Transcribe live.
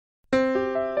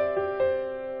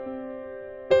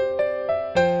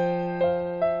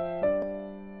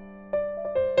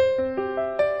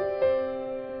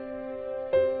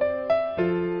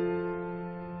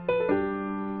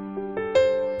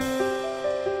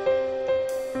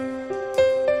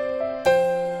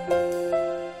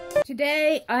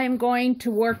I'm going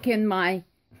to work in my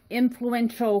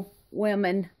influential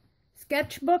women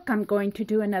sketchbook. I'm going to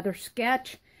do another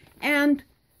sketch, and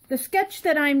the sketch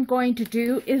that I'm going to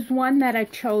do is one that I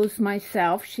chose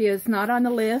myself. She is not on the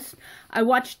list. I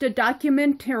watched a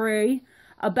documentary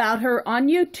about her on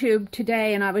YouTube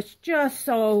today, and I was just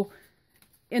so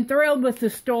enthralled with the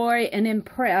story and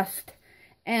impressed,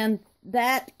 and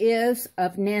that is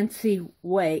of Nancy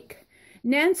Wake.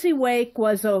 Nancy Wake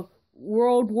was a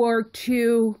World War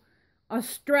II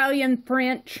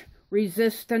Australian-French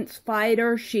resistance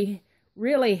fighter. She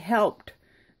really helped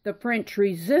the French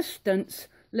resistance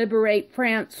liberate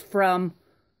France from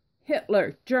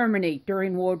Hitler, Germany,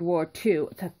 during World War II.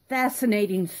 It's a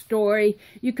fascinating story.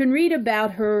 You can read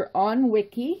about her on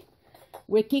Wiki.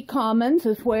 Wiki Commons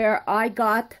is where I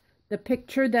got the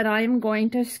picture that I am going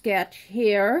to sketch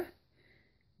here.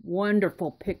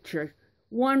 Wonderful picture.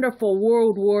 Wonderful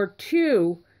World War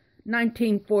II,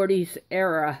 1940s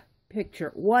era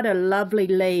picture. What a lovely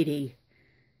lady.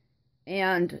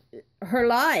 And her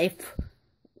life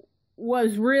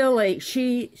was really,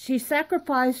 she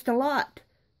sacrificed a lot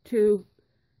to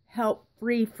help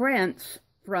free France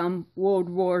from World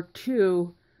War II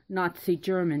Nazi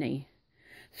Germany.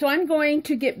 So I'm going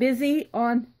to get busy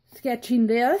on sketching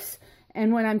this,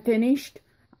 and when I'm finished,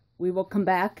 we will come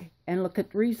back and look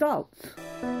at the results.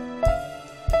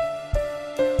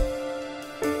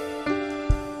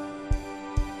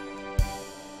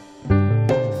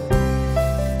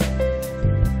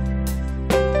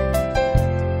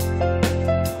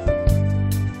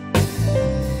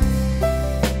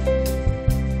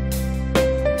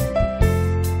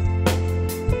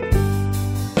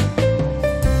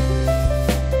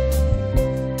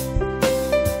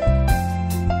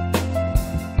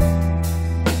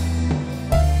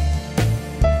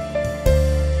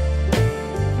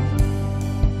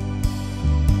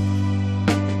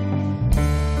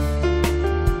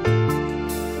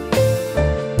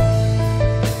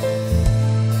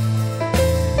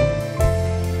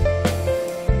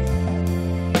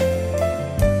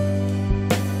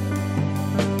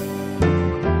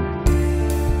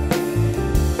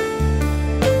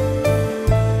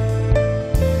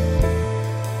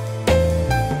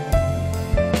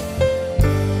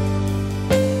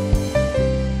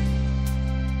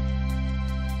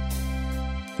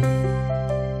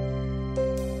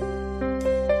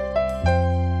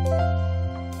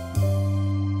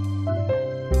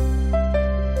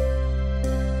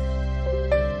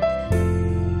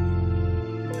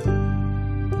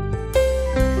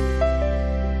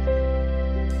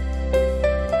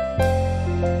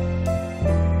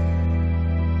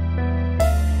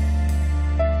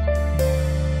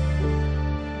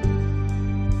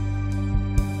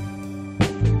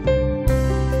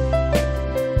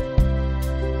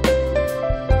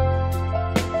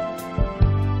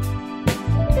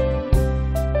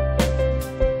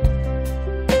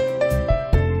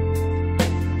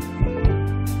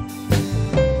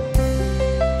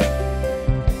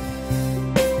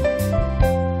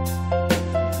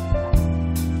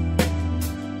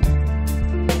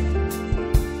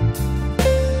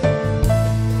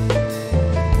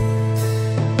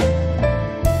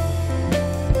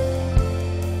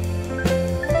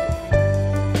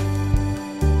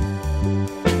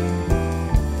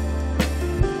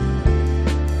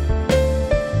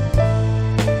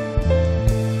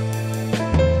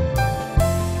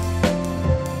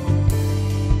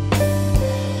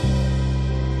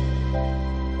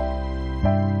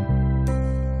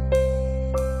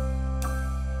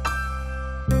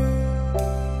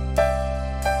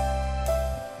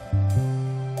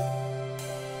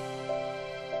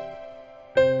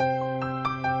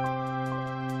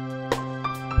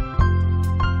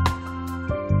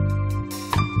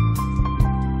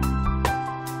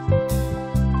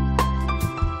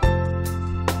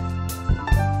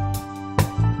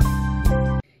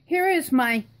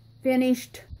 My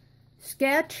finished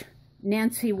sketch,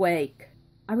 Nancy Wake.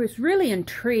 I was really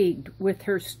intrigued with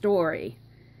her story.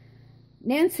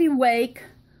 Nancy Wake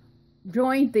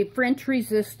joined the French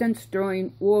resistance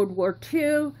during World War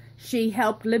II. She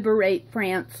helped liberate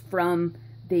France from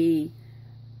the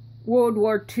World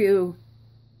War II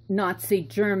Nazi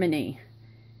Germany.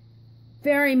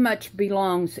 Very much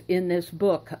belongs in this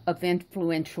book of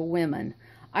influential women.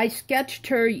 I sketched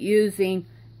her using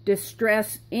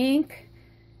distress ink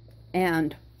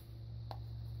and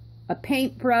a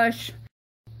paintbrush.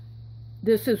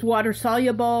 This is water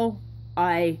soluble.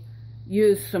 I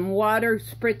used some water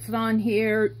spritz on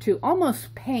here to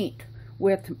almost paint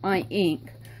with my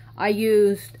ink. I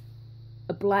used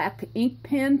a black ink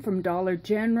pen from Dollar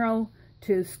General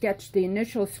to sketch the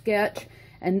initial sketch,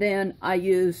 And then I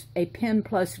used a pen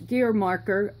plus gear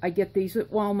marker. I get these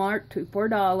at Walmart, $2 for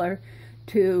 $1,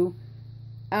 to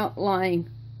outline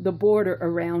the border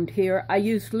around here. I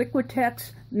used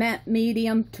Liquitex matte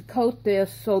medium to coat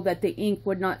this so that the ink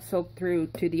would not soak through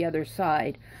to the other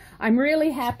side. I'm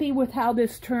really happy with how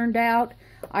this turned out.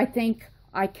 I think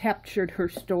I captured her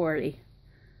story.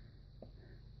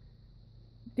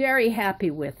 Very happy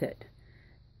with it.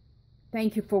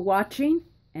 Thank you for watching,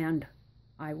 and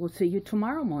I will see you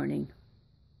tomorrow morning.